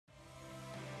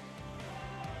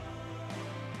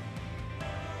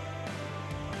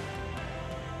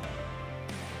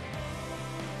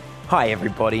Hi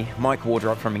everybody, Mike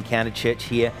Wardrop from Encounter Church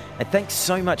here, and thanks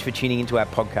so much for tuning into our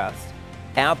podcast.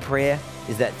 Our prayer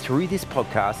is that through this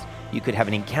podcast, you could have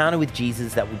an encounter with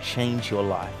Jesus that will change your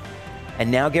life. And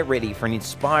now get ready for an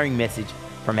inspiring message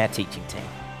from our teaching team.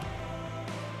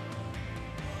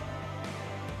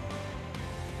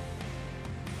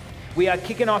 We are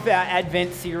kicking off our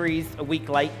Advent series a week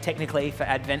late, technically, for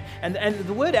Advent. And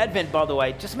the word Advent, by the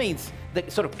way, just means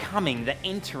the sort of coming, the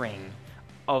entering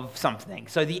of something.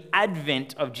 So the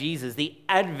advent of Jesus, the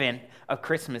advent of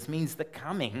Christmas means the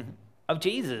coming of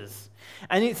Jesus.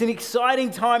 And it's an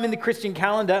exciting time in the Christian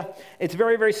calendar. It's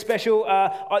very, very special.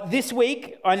 This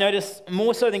week, I noticed,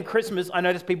 more so than Christmas, I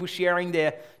noticed people sharing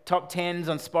their top 10s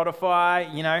on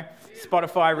Spotify. You know,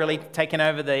 Spotify really taking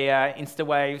over the Insta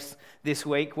waves this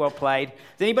week. Well played.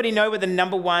 Does anybody know what the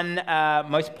number one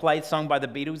most played song by the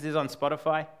Beatles is on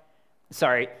Spotify?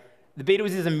 Sorry. The Beatles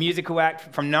is a musical act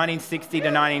from 1960 to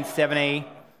 1970,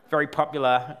 very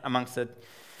popular amongst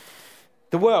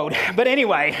the world. But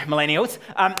anyway, millennials,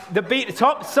 the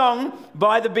top song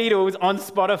by the Beatles on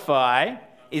Spotify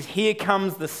is Here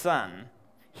Comes the Sun.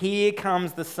 Here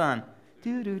Comes the Sun.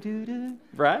 Do-do-do-do.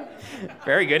 Right?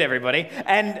 Very good, everybody.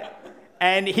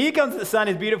 And Here Comes the Sun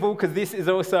is beautiful because this is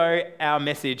also our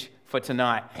message for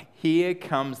tonight. Here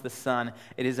comes the sun.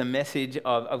 It is a message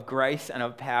of grace and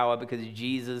of power because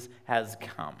Jesus has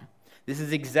come. This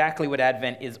is exactly what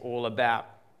Advent is all about.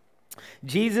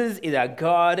 Jesus is our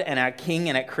God and our King,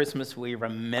 and at Christmas we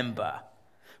remember.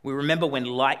 We remember when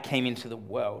light came into the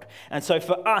world. And so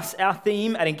for us, our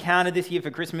theme at Encounter this year for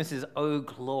Christmas is Oh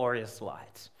Glorious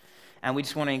Light. And we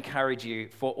just want to encourage you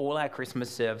for all our Christmas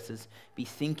services, be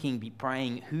thinking, be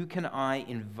praying, who can I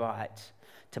invite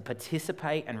to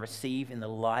participate and receive in the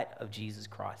light of Jesus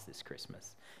Christ this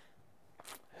Christmas?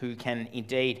 Who can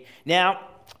indeed? Now,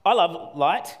 I love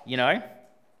light, you know,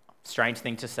 strange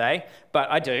thing to say,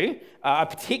 but I do. I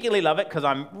particularly love it because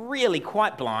I'm really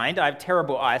quite blind. I have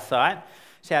terrible eyesight.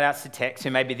 Shout outs to Tex,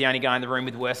 who may be the only guy in the room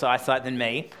with worse eyesight than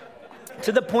me.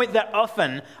 To the point that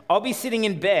often I'll be sitting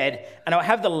in bed and I'll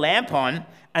have the lamp on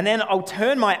and then I'll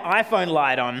turn my iPhone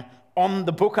light on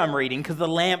the book I'm reading because the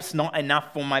lamp's not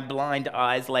enough for my blind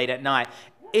eyes late at night.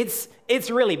 It's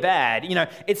really bad. You know,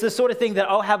 it's the sort of thing that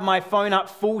I'll have my phone up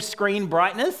full screen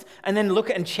brightness and then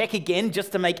look and check again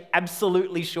just to make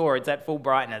absolutely sure it's at full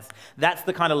brightness. That's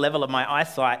the kind of level of my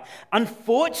eyesight.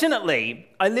 Unfortunately,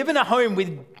 I live in a home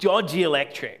with dodgy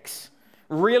electrics.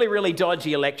 Really, really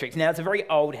dodgy electrics. Now, it's a very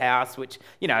old house, which,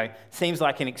 you know, seems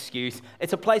like an excuse.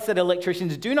 It's a place that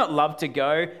electricians do not love to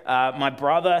go. My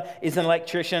brother is an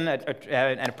electrician,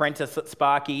 an apprentice at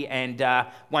Sparky, and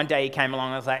one day he came along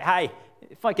and I was like, hey,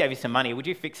 if I gave you some money, would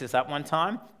you fix this up one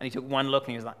time? And he took one look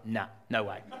and he was like, nah, no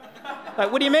way.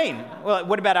 Like, what do you mean? Well,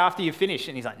 what about after you finish?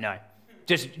 And he's like, no,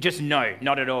 just no,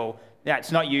 not at all. Yeah,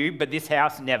 it's not you, but this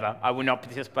house, never. I will not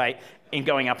participate in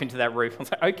going up into that roof. I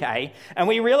was like, okay. And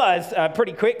we realized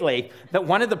pretty quickly that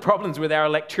one of the problems with our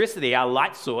electricity, our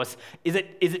light source, is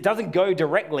it doesn't go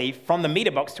directly from the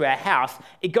meter box to our house.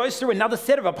 It goes through another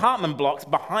set of apartment blocks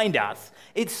behind us.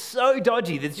 It's so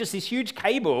dodgy. There's just this huge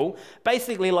cable,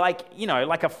 basically like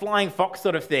a flying fox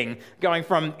sort of thing, going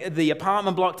from the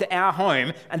apartment block to our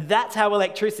home. And that's how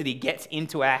electricity gets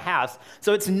into our house.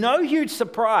 So it's no huge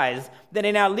surprise that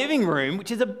in our living room,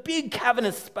 which is a big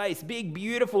cavernous space, big,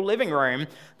 beautiful living room,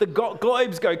 the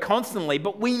globes go constantly,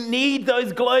 but we need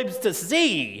those globes to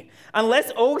see. Unless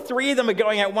all three of them are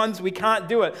going at once, we can't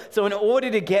do it. So in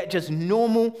order to get just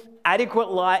normal,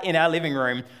 adequate light in our living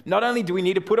room, not only do we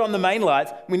need to put on the main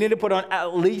lights, we need to put on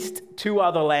at least 2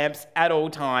 other lamps at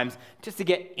all times just to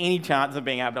get any chance of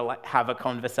being able to have a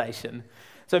conversation.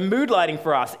 So mood lighting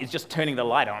for us is just turning the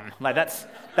light on. Like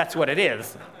that's what it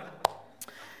is.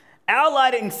 Our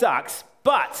lighting sucks,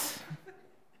 but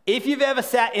if you've ever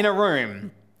sat in a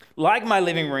room like my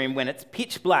living room when it's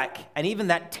pitch black and even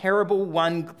that terrible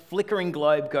one flickering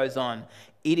globe goes on,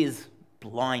 it is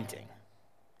blinding.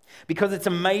 Because it's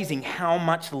amazing how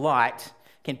much light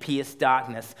can pierce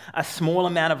darkness. A small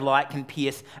amount of light can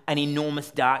pierce an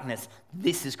enormous darkness.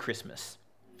 This is Christmas.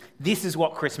 This is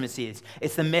what Christmas is.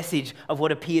 It's the message of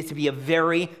what appears to be a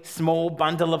very small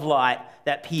bundle of light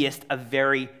that pierced a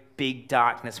very big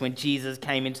darkness when Jesus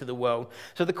came into the world.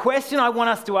 So the question I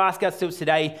want us to ask ourselves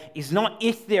today is not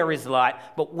if there is light,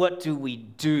 but what do we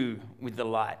do with the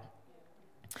light?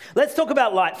 Let's talk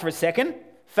about light for a second.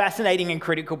 Fascinating and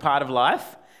critical part of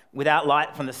life. Without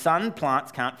light from the sun,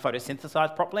 plants can't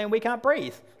photosynthesize properly and we can't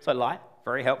breathe. So light,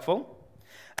 very helpful.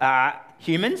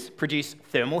 Humans produce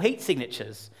thermal heat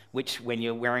signatures, which when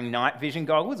you're wearing night vision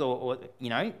goggles or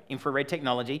infrared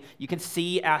technology, you can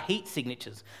see our heat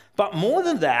signatures. But more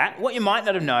than that, what you might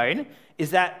not have known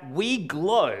is that we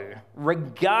glow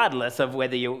regardless of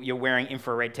whether you're wearing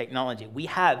infrared technology. We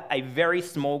have a very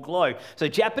small glow. So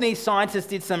Japanese scientists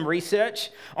did some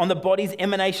research on the body's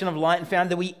emanation of light and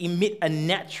found that we emit a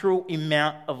natural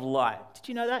amount of light. Did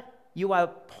you know that? You are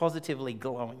positively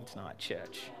glowing tonight,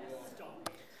 church.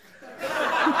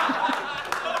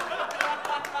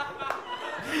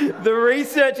 The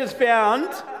researchers found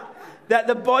that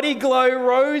the body glow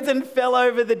rose and fell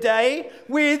over the day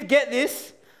with, get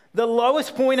this, the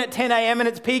lowest point at 10 a.m. and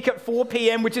its peak at 4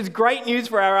 p.m., which is great news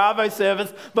for our Arvo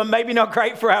service, but maybe not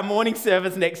great for our morning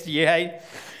service next year, hey?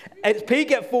 Its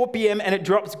peak at 4 p.m. and it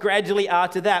drops gradually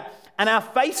after that. And our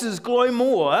faces glow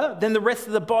more than the rest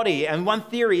of the body. And one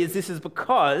theory is this is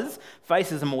because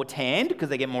faces are more tanned because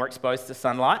they get more exposed to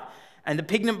sunlight. And the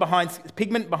pigment behind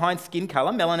skin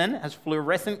color, melanin, has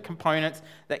fluorescent components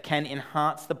that can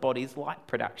enhance the body's light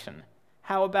production.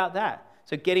 How about that?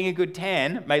 So getting a good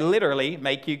tan may literally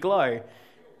make you glow.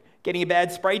 Getting a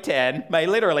bad spray tan may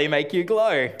literally make you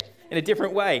glow in a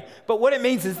different way. But what it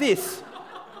means is this.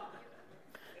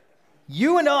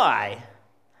 You and I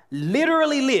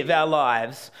literally live our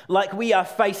lives like we are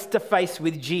face to face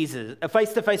with Jesus,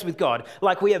 face to face with God,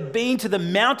 like we have been to the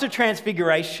Mount of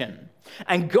Transfiguration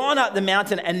and gone up the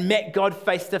mountain and met God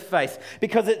face to face.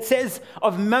 Because it says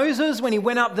of Moses when he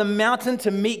went up the mountain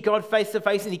to meet God face to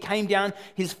face and he came down,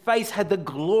 his face had the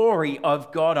glory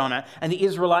of God on it, and the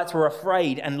Israelites were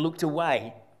afraid and looked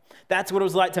away. That's what it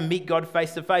was like to meet God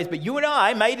face to face. But you and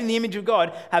I, made in the image of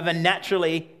God, have a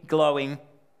naturally glowing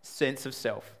sense of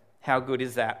self. How good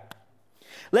is that?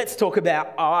 Let's talk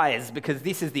about eyes, because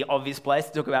this is the obvious place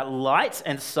to talk about light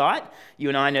and sight. You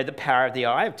and I know the power of the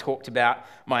eye. I've talked about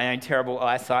my own terrible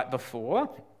eyesight before.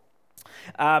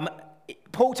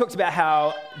 Paul talks about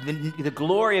how the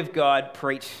glory of God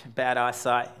preach bad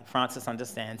eyesight. Francis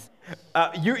understands.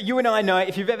 You and I know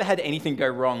if you've ever had anything go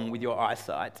wrong with your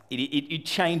eyesight, it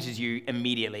changes you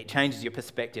immediately. It changes your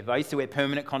perspective. I used to wear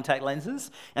permanent contact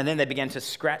lenses, and then they began to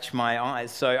scratch my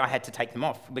eyes, so I had to take them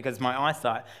off because my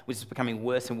eyesight was just becoming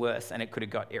worse and worse, and it could have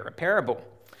got irreparable.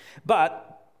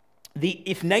 But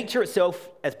if nature itself,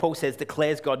 as Paul says,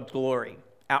 declares God's glory,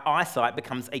 our eyesight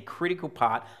becomes a critical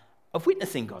part of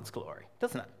witnessing God's glory,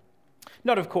 doesn't it?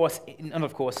 Not of course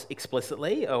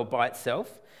explicitly or by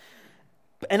itself.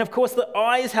 And of course, the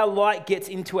eye is how light gets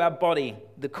into our body.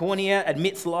 The cornea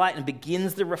admits light and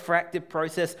begins the refractive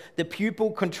process. The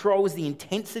pupil controls the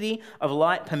intensity of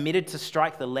light permitted to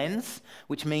strike the lens,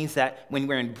 which means that when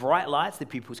we're in bright lights, the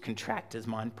pupils contract, as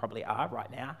mine probably are right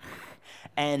now.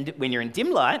 And when you're in dim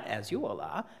light, as you all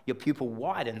are, your pupil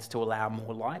widens to allow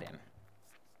more light in.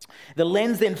 The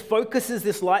lens then focuses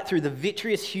this light through the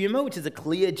vitreous humor, which is a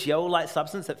clear gel-like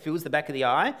substance that fills the back of the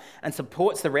eye and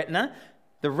supports the retina.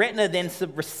 The retina then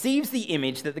receives the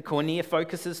image that the cornea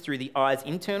focuses through the eye's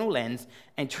internal lens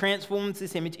and transforms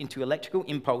this image into electrical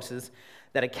impulses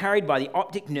that are carried by the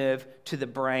optic nerve to the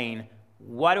brain.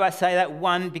 Why do I say that?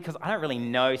 One, because I don't really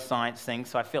know science things,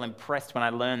 so I feel impressed when I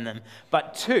learn them.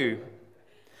 But two,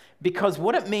 because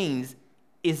what it means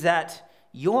is that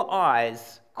your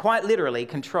eyes quite literally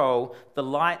control the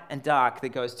light and dark that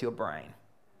goes to your brain.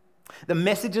 The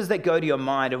messages that go to your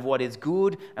mind of what is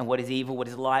good and what is evil, what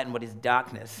is light and what is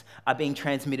darkness, are being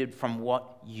transmitted from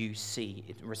what you see.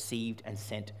 It's received and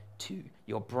sent to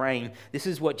your brain. This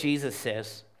is what Jesus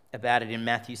says about it in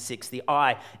Matthew 6. The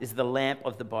eye is the lamp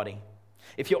of the body.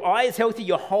 If your eye is healthy,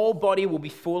 your whole body will be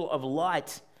full of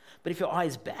light. But if your eye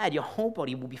is bad, your whole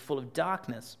body will be full of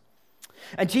darkness.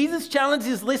 And Jesus challenged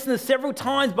his listeners several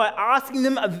times by asking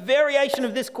them a variation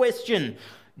of this question.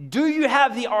 Do you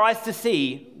have the eyes to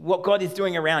see what God is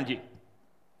doing around you?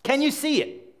 Can you see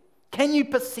it? Can you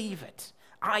perceive it?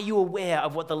 Are you aware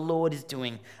of what the Lord is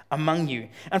doing among you?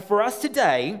 And for us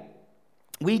today,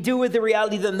 we deal with the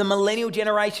reality that the millennial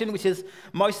generation, which is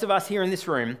most of us here in this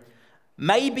room,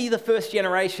 may be the first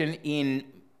generation in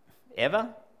ever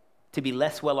to be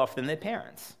less well off than their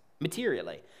parents,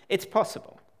 materially. It's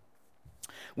possible.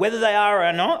 Whether they are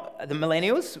or not, the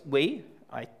millennials,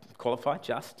 I qualify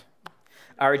just,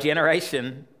 are a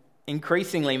generation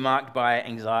increasingly marked by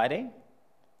anxiety,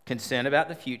 concern about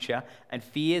the future, and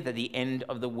fear that the end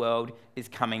of the world is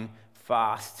coming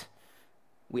fast.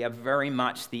 We are very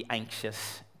much the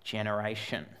anxious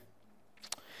generation.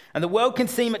 And the world can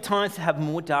seem at times to have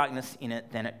more darkness in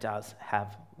it than it does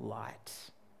have light.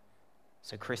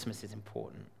 So Christmas is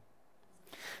important.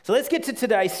 So let's get to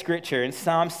today's scripture in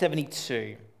Psalm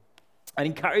 72. I'd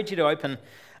encourage you to open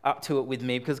up to it with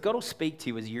me because God will speak to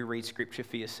you as you read scripture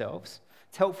for yourselves.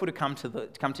 It's helpful to come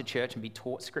to church and be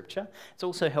taught Scripture. It's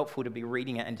also helpful to be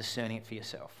reading it and discerning it for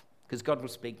yourself, because God will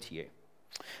speak to you.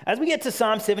 As we get to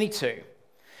Psalm 72,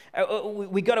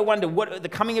 we got to wonder, what the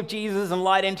coming of Jesus and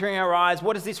light entering our eyes,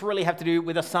 what does this really have to do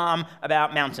with a psalm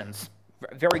about mountains?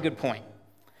 Very good point.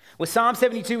 Well, Psalm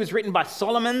 72 was written by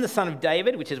Solomon, the son of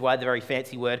David, which is why the very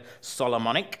fancy word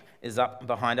Solomonic is up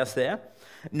behind us there.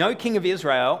 No king of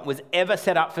Israel was ever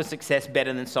set up for success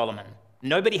better than Solomon.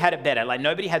 Nobody had it better. Like,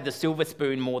 nobody had the silver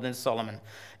spoon more than Solomon.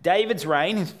 David's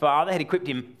reign, his father, had equipped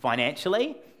him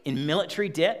financially, in military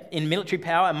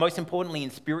power, and most importantly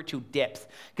in spiritual depth,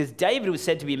 because David was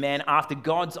said to be a man after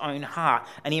God's own heart,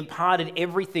 and he imparted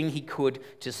everything he could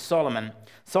to Solomon.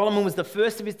 Solomon was the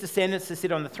first of his descendants to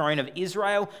sit on the throne of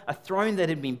Israel, a throne that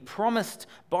had been promised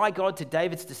by God to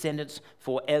David's descendants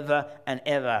forever and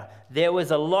ever. There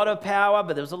was a lot of power,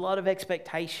 but there was a lot of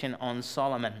expectation on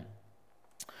Solomon.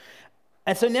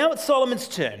 And so now it's Solomon's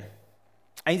turn,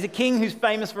 and he's a king who's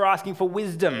famous for asking for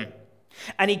wisdom.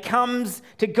 And he comes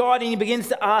to God and he begins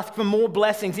to ask for more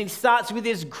blessings. And he starts with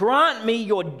this: grant me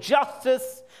your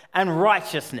justice and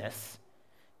righteousness.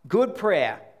 Good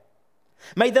prayer.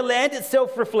 May the land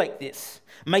itself reflect this.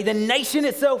 May the nation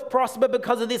itself prosper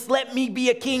because of this. Let me be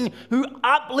a king who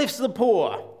uplifts the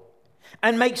poor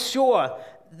and makes sure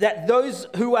that those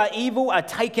who are evil are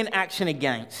taken action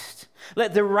against.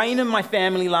 Let the reign of my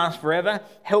family last forever.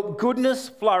 Help goodness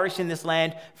flourish in this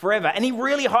land forever. And he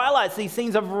really highlights these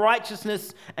scenes of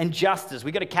righteousness and justice.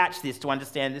 We've got to catch this to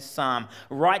understand this psalm.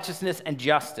 Righteousness and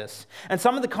justice. And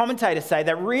some of the commentators say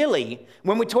that really,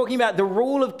 when we're talking about the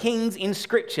rule of kings in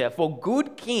Scripture, for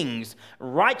good kings,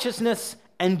 righteousness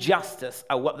and justice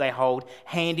are what they hold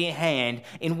hand in hand.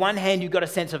 In one hand, you've got a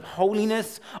sense of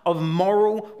holiness, of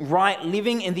moral, right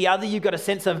living. In the other, you've got a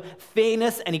sense of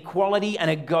fairness and equality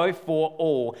and a go for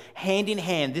all. Hand in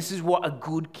hand, this is what a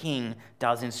good king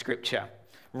does in Scripture.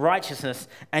 Righteousness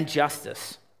and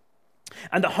justice.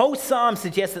 And the whole psalm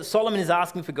suggests that Solomon is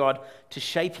asking for God to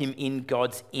shape him in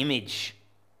God's image,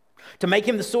 to make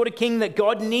him the sort of king that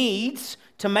God needs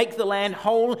to make the land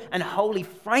whole and holy.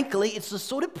 Frankly, it's the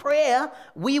sort of prayer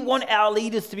we want our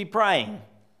leaders to be praying.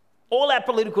 All our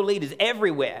political leaders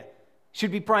everywhere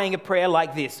should be praying a prayer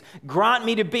like this: grant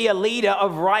me to be a leader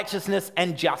of righteousness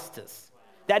and justice.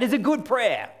 That is a good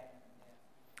prayer.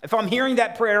 If I'm hearing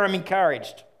that prayer, I'm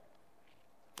encouraged.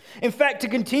 In fact, to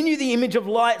continue the image of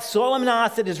light, Solomon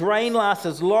asks that his reign lasts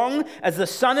as long as the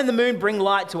sun and the moon bring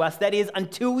light to us, that is,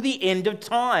 until the end of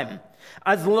time.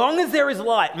 As long as there is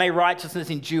light, may righteousness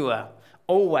endure.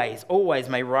 Always, always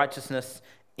may righteousness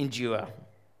endure.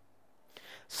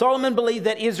 Solomon believed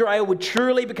that Israel would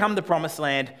truly become the promised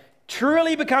land,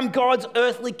 truly become God's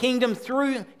earthly kingdom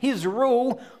through his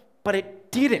rule, but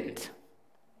it didn't.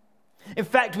 In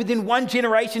fact, within one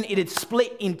generation, it had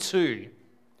split in two.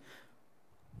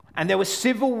 And there was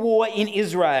civil war in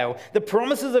Israel. The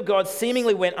promises of God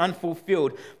seemingly went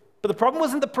unfulfilled. But the problem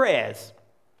wasn't the prayers.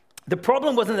 The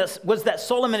problem was that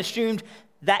Solomon assumed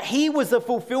that he was the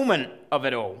fulfillment of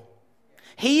it all.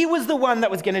 He was the one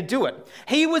that was going to do it.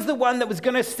 He was the one that was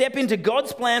going to step into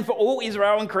God's plan for all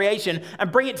Israel and creation and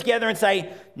bring it together and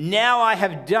say, now I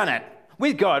have done it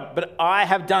with God, but I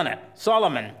have done it.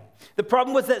 Solomon. The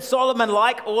problem was that Solomon,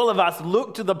 like all of us,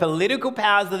 looked to the political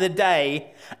powers of the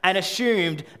day and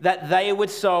assumed that they would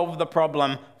solve the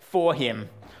problem for him.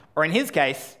 Or in his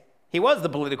case, he was the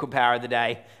political power of the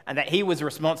day and that he was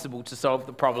responsible to solve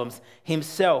the problems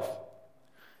himself.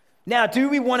 Now, do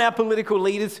we want our political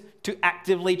leaders to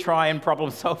actively try and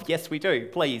problem solve? Yes, we do.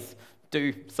 Please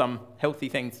do some healthy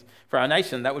things for our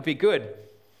nation. That would be good.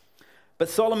 But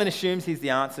Solomon assumes he's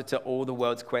the answer to all the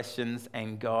world's questions,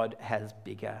 and God has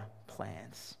bigger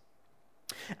plans.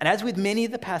 And as with many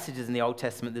of the passages in the Old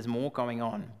Testament, there's more going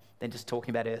on than just talking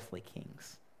about earthly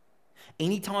kings.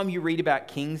 Anytime you read about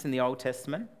kings in the Old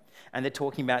Testament, and they're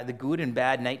talking about the good and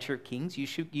bad nature of kings,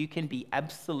 you can be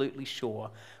absolutely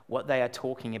sure what they are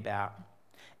talking about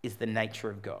is the nature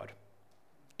of God.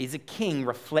 Is a king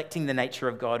reflecting the nature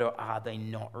of God, or are they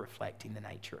not reflecting the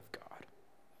nature of God?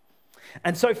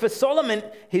 And so for Solomon,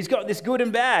 he's got this good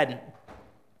and bad.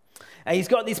 And he's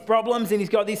got these problems and he's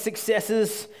got these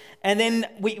successes. And then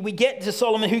we get to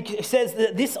Solomon, who says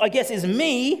that this, I guess, is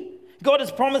me. God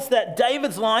has promised that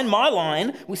David's line, my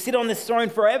line, will sit on this throne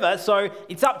forever. So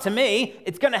it's up to me.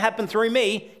 It's going to happen through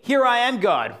me. Here I am,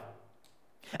 God.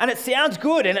 And it sounds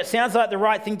good and it sounds like the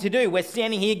right thing to do. We're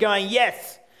standing here going,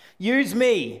 yes, use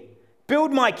me.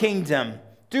 Build my kingdom.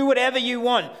 Do whatever you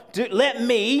want. Let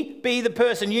me be the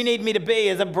person you need me to be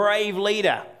as a brave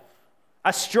leader,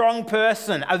 a strong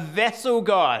person, a vessel,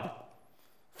 God,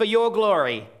 for your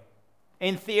glory,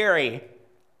 in theory.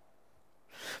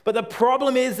 But the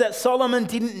problem is that Solomon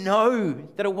didn't know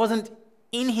that it wasn't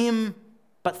in him,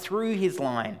 but through his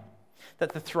line,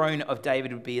 that the throne of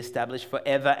David would be established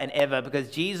forever and ever, because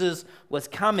Jesus was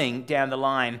coming down the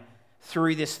line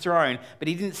through this throne. But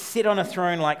he didn't sit on a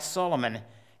throne like Solomon.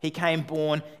 He came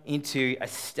born into a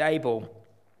stable.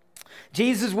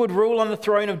 Jesus would rule on the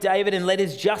throne of David and let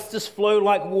his justice flow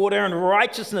like water and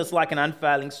righteousness like an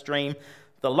unfailing stream,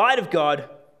 the light of God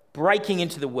breaking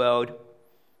into the world.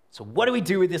 So what do we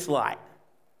do with this light?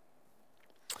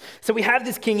 So we have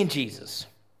this king in Jesus.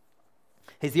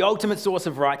 He's the ultimate source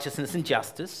of righteousness and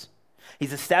justice.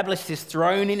 He's established his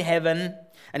throne in heaven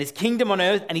and his kingdom on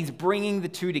earth, and he's bringing the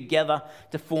two together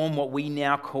to form what we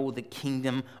now call the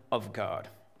kingdom of God.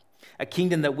 A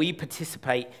kingdom that we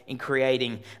participate in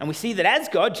creating. And we see that as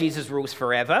God, Jesus rules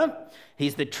forever.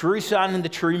 He's the true sun and the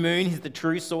true moon. He's the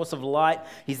true source of light.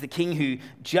 He's the king who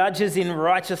judges in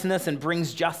righteousness and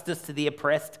brings justice to the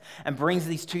oppressed and brings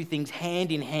these two things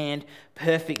hand in hand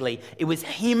perfectly. It was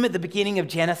him at the beginning of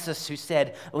Genesis who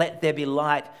said, "Let there be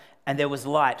light," and there was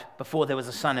light before there was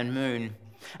a sun and moon.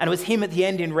 And it was him at the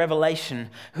end in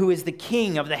Revelation who is the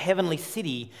king of the heavenly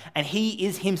city, and he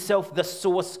is himself the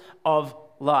source of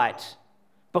light.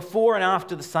 Before and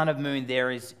after the sun and moon, there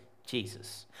is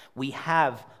Jesus. We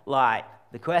have light.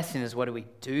 The question is, what do we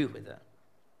do with it?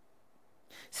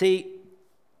 See,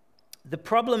 the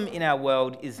problem in our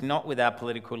world is not with our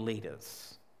political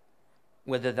leaders,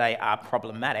 whether they are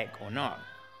problematic or not.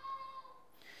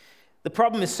 The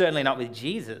problem is certainly not with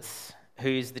Jesus,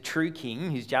 who's the true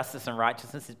king, whose justice and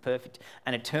righteousness is perfect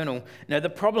and eternal. No, the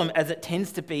problem, as it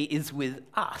tends to be, is with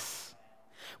us.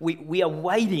 We are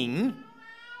waiting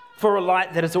for a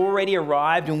light that has already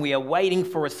arrived, and we are waiting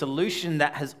for a solution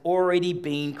that has already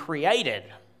been created.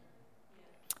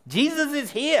 Jesus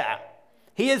is here.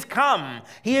 He has come.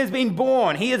 He has been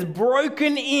born. He has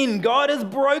broken in. God has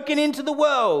broken into the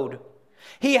world.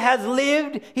 He has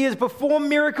lived. He has performed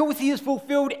miracles. He has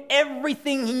fulfilled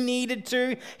everything he needed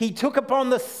to. He took upon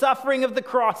the suffering of the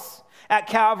cross at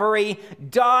Calvary,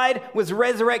 died, was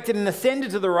resurrected, and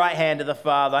ascended to the right hand of the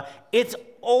Father. It's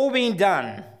all been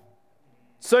done.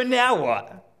 So now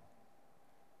what?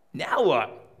 Now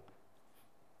what?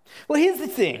 Well, here's the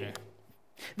thing.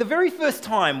 The very first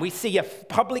time we see a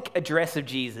public address of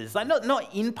Jesus, like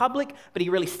not in public, but he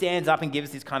really stands up and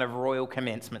gives this kind of royal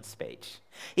commencement speech.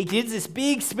 He gives this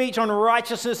big speech on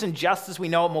righteousness and justice. We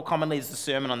know it more commonly as the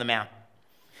Sermon on the Mount.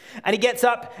 And he gets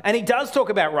up and he does talk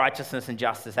about righteousness and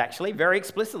justice, actually, very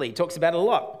explicitly. He talks about it a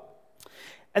lot.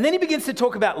 And then he begins to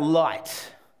talk about light.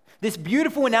 This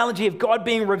beautiful analogy of God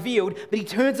being revealed, but he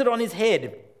turns it on his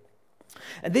head.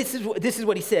 And this is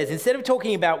what he says. Instead of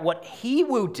talking about what he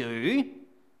will do,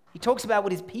 he talks about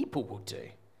what his people will do.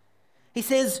 He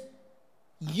says,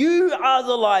 "You are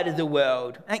the light of the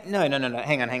world." No.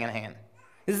 Hang on.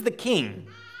 This is the king.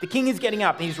 The king is getting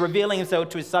up and he's revealing himself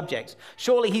to his subjects.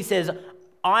 Surely he says,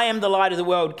 "I am the light of the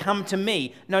world. Come to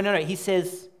me." No. He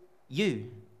says,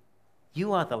 You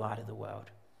are the light of the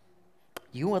world.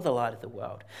 You are the light of the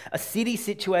world. A city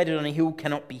situated on a hill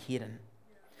cannot be hidden.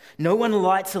 No one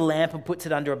lights a lamp and puts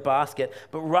it under a basket,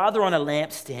 but rather on a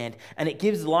lampstand, and it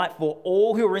gives light for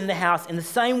all who are in the house. In the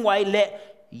same way,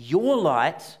 let your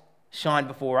light shine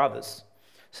before others,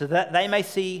 so that they may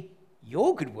see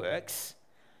your good works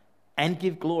and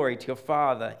give glory to your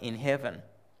Father in heaven.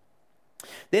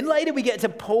 Then later we get to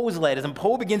Paul's letters, and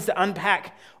Paul begins to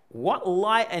unpack what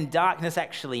light and darkness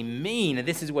actually mean. And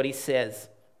this is what he says.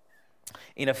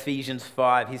 In Ephesians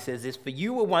 5, he says this, "For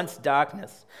you were once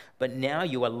darkness, but now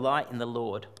you are light in the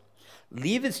Lord.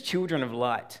 Live as children of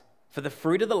light, for the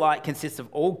fruit of the light consists of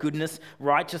all goodness,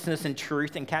 righteousness, and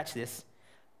truth." And catch this,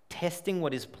 testing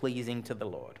what is pleasing to the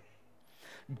Lord.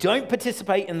 Don't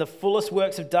participate in the fruitless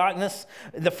works of darkness,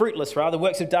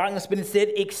 but instead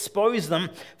expose them,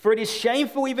 for it is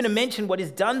shameful even to mention what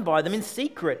is done by them in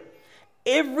secret.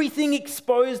 Everything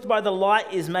exposed by the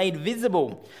light is made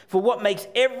visible, for what makes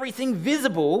everything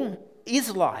visible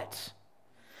is light.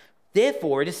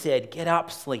 Therefore it is said, "Get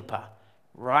up, sleeper,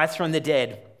 rise from the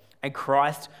dead, and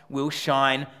Christ will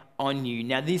shine on you."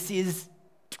 Now this is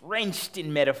drenched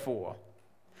in metaphor,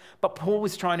 but Paul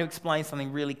was trying to explain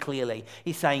something really clearly.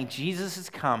 He's saying Jesus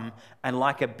has come, and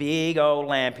like a big old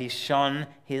lamp, he's shone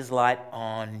his light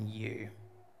on you.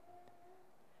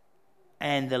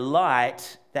 And the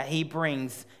light that he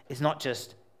brings is not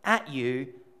just at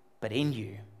you, but in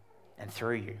you and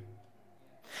through you.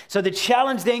 So the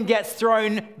challenge then gets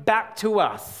thrown back to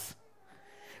us.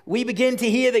 We begin to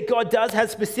hear that God does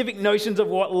have specific notions of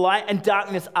what light and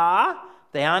darkness are.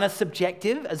 They aren't as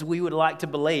subjective as we would like to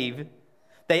believe.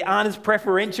 They aren't as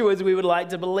preferential as we would like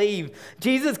to believe.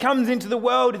 Jesus comes into the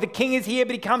world. The king is here,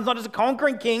 but he comes not as a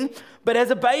conquering king, but as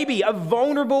a baby, a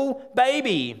vulnerable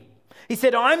baby. He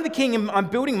said, I'm the king and I'm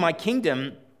building my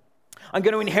kingdom. I'm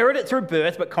going to inherit it through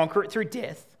birth, but conquer it through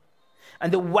death.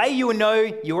 And the way you will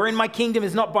know you're in my kingdom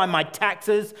is not by my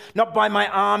taxes, not by my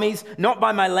armies, not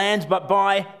by my lands, but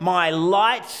by my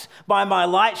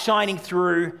light shining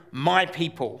through my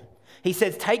people. He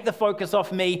says, take the focus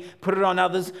off me, put it on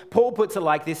others. Paul puts it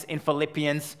like this in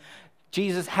Philippians.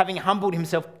 Jesus, having humbled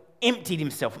himself, emptied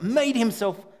himself, made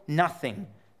himself nothing,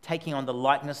 taking on the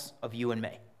likeness of you and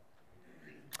me.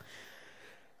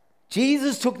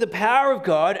 Jesus took the power of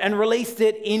God and released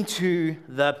it into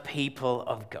the people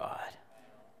of God.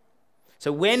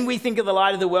 So when we think of the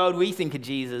light of the world, we think of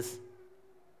Jesus.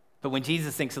 But when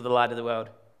Jesus thinks of the light of the world,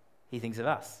 he thinks of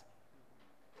us.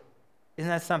 Isn't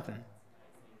that something?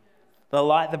 The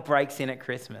light that breaks in at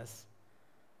Christmas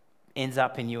ends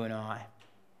up in you and I.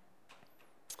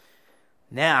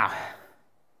 Now,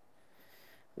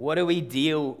 what do we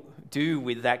do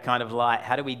with that kind of light?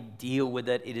 How do we deal with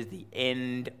it? It is the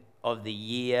end of the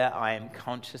year. I am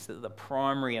conscious that the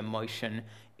primary emotion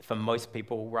for most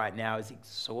people right now is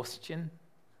exhaustion.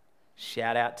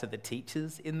 Shout out to the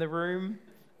teachers in the room.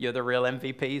 You're the real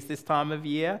MVPs this time of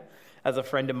year. As a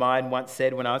friend of mine once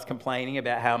said when I was complaining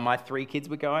about how my 3 kids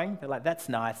were going, they're like, that's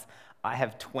nice. I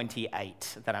have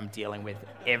 28 that I'm dealing with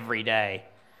every day.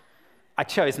 I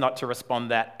chose not to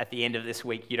respond that at the end of this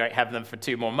week, you don't have them for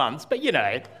 2 more months, but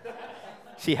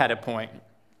she had a point.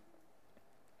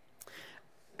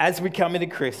 As we come into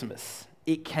Christmas,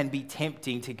 it can be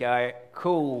tempting to go,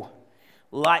 cool,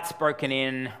 light's broken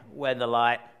in, weather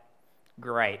light,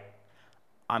 great,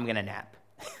 I'm going to nap.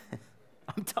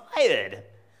 I'm tired.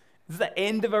 It's the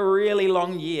end of a really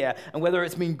long year, and whether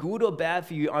it's been good or bad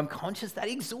for you, I'm conscious that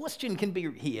exhaustion can be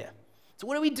here. So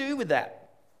what do we do with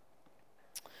that?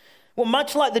 Well,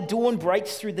 much like the dawn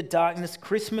breaks through the darkness,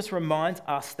 Christmas reminds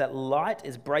us that light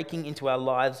is breaking into our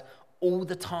lives all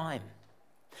the time.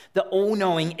 The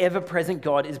all-knowing, ever-present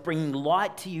God is bringing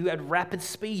light to you at rapid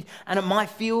speed, and it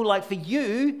might feel like for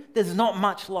you, there's not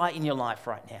much light in your life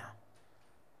right now.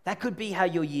 That could be how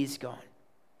your year's gone.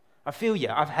 I feel you.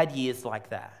 I've had years like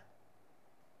that,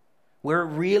 where it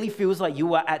really feels like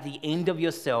you are at the end of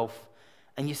yourself,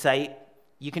 and you say,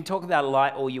 you can talk about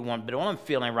light all you want, but all I'm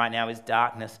feeling right now is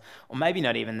darkness. Or maybe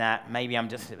not even that. Maybe I'm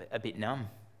just a bit numb.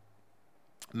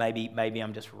 Maybe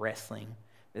I'm just wrestling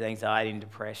with anxiety and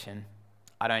depression.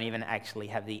 I don't even actually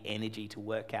have the energy to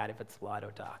work out if it's light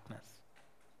or darkness.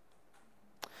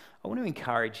 I want to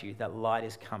encourage you that light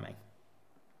is coming.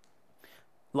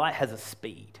 Light has a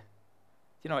speed.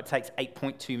 You know, it takes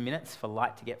 8.2 minutes for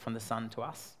light to get from the sun to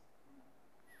us.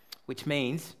 Which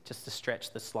means, just to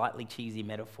stretch the slightly cheesy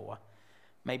metaphor,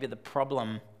 maybe the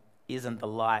problem isn't the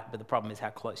light, but the problem is how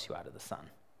close you are to the sun.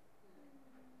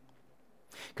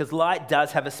 Because light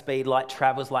does have a speed, light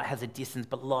travels, light has a distance,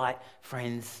 but light,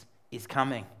 friends, is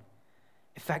coming.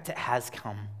 In fact, it has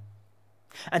come.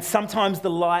 And sometimes the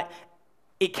light,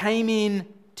 it came in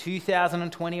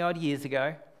 2020 odd years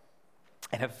ago,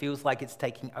 and it feels like it's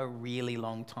taking a really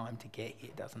long time to get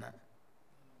here, doesn't it?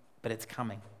 But it's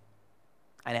coming.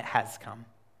 And it has come.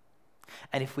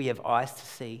 And if we have eyes to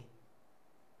see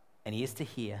and ears to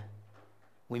hear,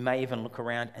 we may even look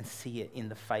around and see it in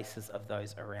the faces of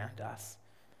those around us.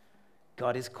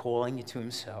 God is calling you to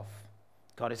himself.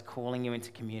 God is calling you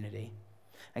into community.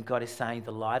 And God is saying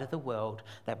the light of the world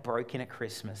that broke in at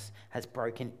Christmas has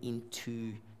broken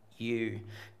into you.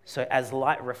 So as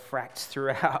light refracts through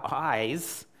our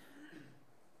eyes,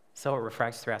 so it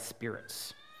refracts through our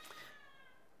spirits.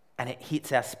 And it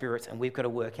hits our spirits, and we've got to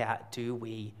work out, do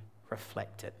we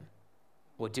reflect it?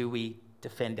 Or do we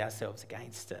defend ourselves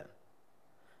against it?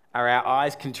 Are our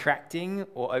eyes contracting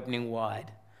or opening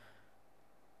wide?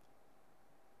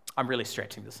 I'm really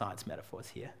stretching the science metaphors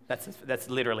here. That's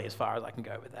literally as far as I can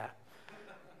go with that.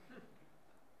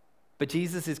 But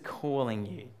Jesus is calling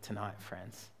you tonight,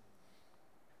 friends.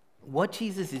 What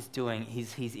Jesus is doing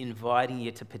is he's inviting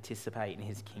you to participate in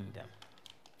his kingdom.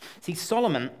 See,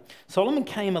 Solomon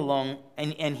came along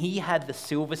and he had the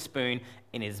silver spoon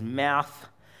in his mouth.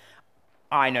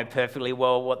 I know perfectly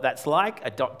well what that's like.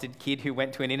 Adopted kid who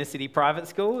went to an inner city private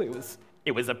school.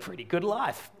 It was a pretty good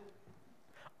life.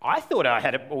 I thought I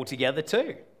had it all together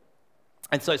too.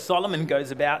 And so Solomon goes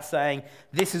about saying,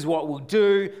 this is what we'll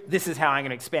do. This is how I'm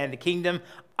going to expand the kingdom.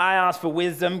 I asked for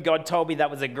wisdom. God told me that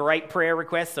was a great prayer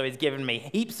request. So he's given me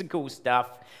heaps of cool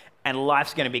stuff. And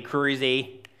life's going to be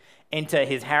cruisy. Enter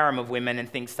his harem of women, and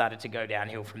things started to go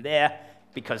downhill from there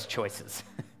because choices.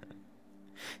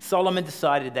 Solomon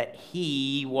decided that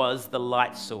he was the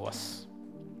light source.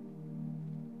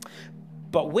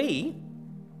 But we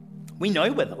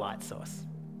know we're the light source.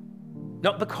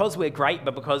 Not because we're great,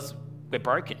 but because we're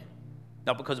broken.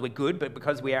 Not because we're good, but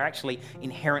because we are actually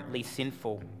inherently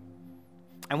sinful.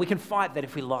 And we can fight that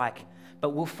if we like,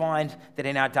 but we'll find that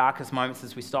in our darkest moments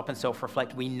as we stop and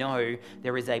self-reflect, we know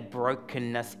there is a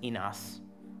brokenness in us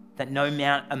that no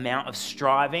amount of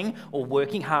striving or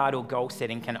working hard or goal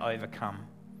setting can overcome.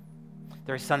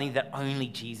 There is something that only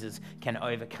Jesus can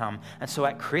overcome. And so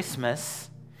at Christmas,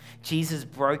 Jesus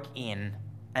broke in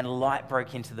and light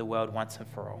broke into the world once and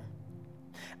for all.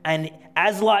 And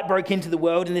as light broke into the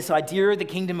world and this idea of the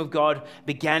kingdom of God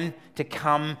began to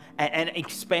come and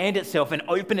expand itself and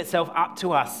open itself up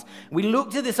to us, we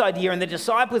looked at this idea and the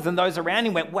disciples and those around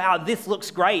him went, wow, this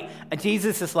looks great. And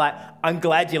Jesus is like, I'm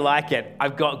glad you like it.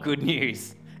 I've got good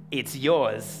news. It's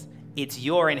yours. It's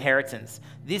your inheritance.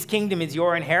 This kingdom is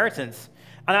your inheritance.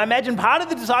 And I imagine part of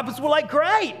the disciples were like,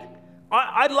 great.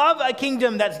 I'd love a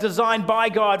kingdom that's designed by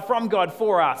God, from God,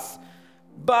 for us.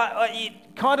 But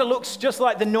it kind of looks just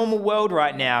like the normal world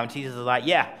right now. And Jesus is like,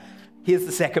 yeah, here's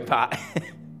the second part.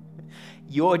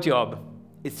 Your job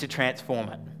is to transform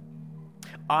it.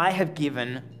 I have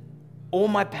given all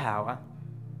my power,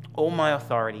 all my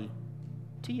authority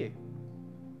to you.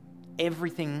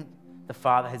 Everything the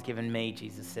Father has given me,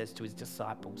 Jesus says to his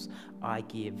disciples, I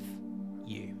give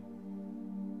you.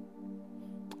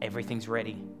 Everything's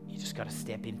ready. You just got to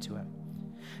step into it.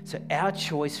 So our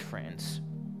choice, friends,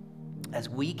 as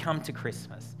we come to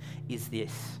Christmas, is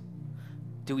this.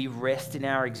 Do we rest in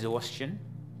our exhaustion?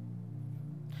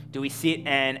 Do we sit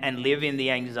and live in the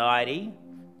anxiety?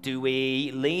 Do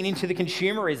we lean into the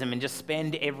consumerism and just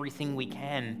spend everything we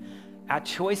can? Our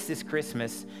choice this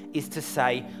Christmas is to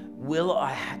say, will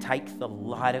I take the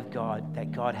light of God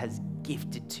that God has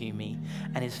gifted to me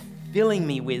and is filling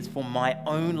me with for my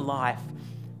own life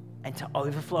and to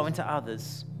overflow into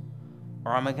others?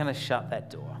 Or am I going to shut that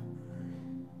door?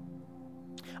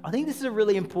 I think this is a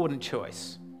really important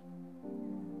choice.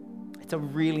 It's a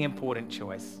really important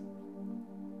choice.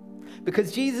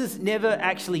 Because Jesus never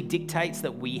actually dictates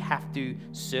that we have to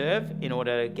serve in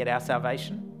order to get our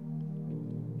salvation.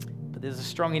 But there's a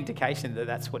strong indication that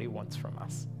that's what he wants from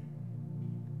us.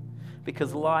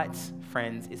 Because light,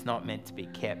 friends, is not meant to be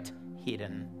kept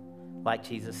hidden. Like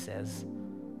Jesus says,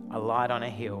 a light on a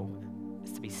hill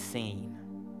is to be seen.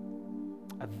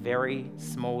 A very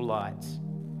small light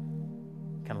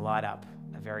can light up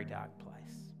a very dark place.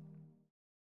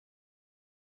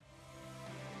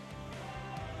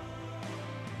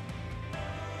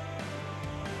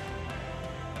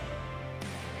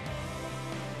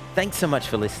 Thanks so much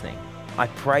for listening. I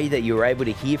pray that you were able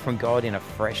to hear from God in a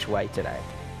fresh way today.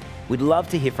 We'd love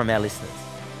to hear from our listeners.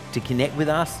 To connect with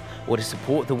us or to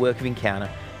support the work of Encounter,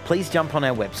 please jump on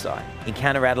our website,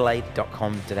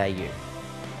 encounteradelaide.com.au.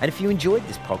 And if you enjoyed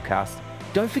this podcast,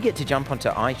 don't forget to jump onto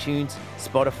iTunes,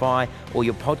 Spotify, or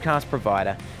your podcast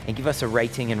provider and give us a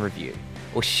rating and review.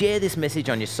 Or share this message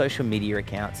on your social media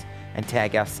accounts and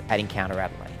tag us at Encounter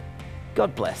Adelaide.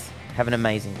 God bless. Have an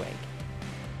amazing week.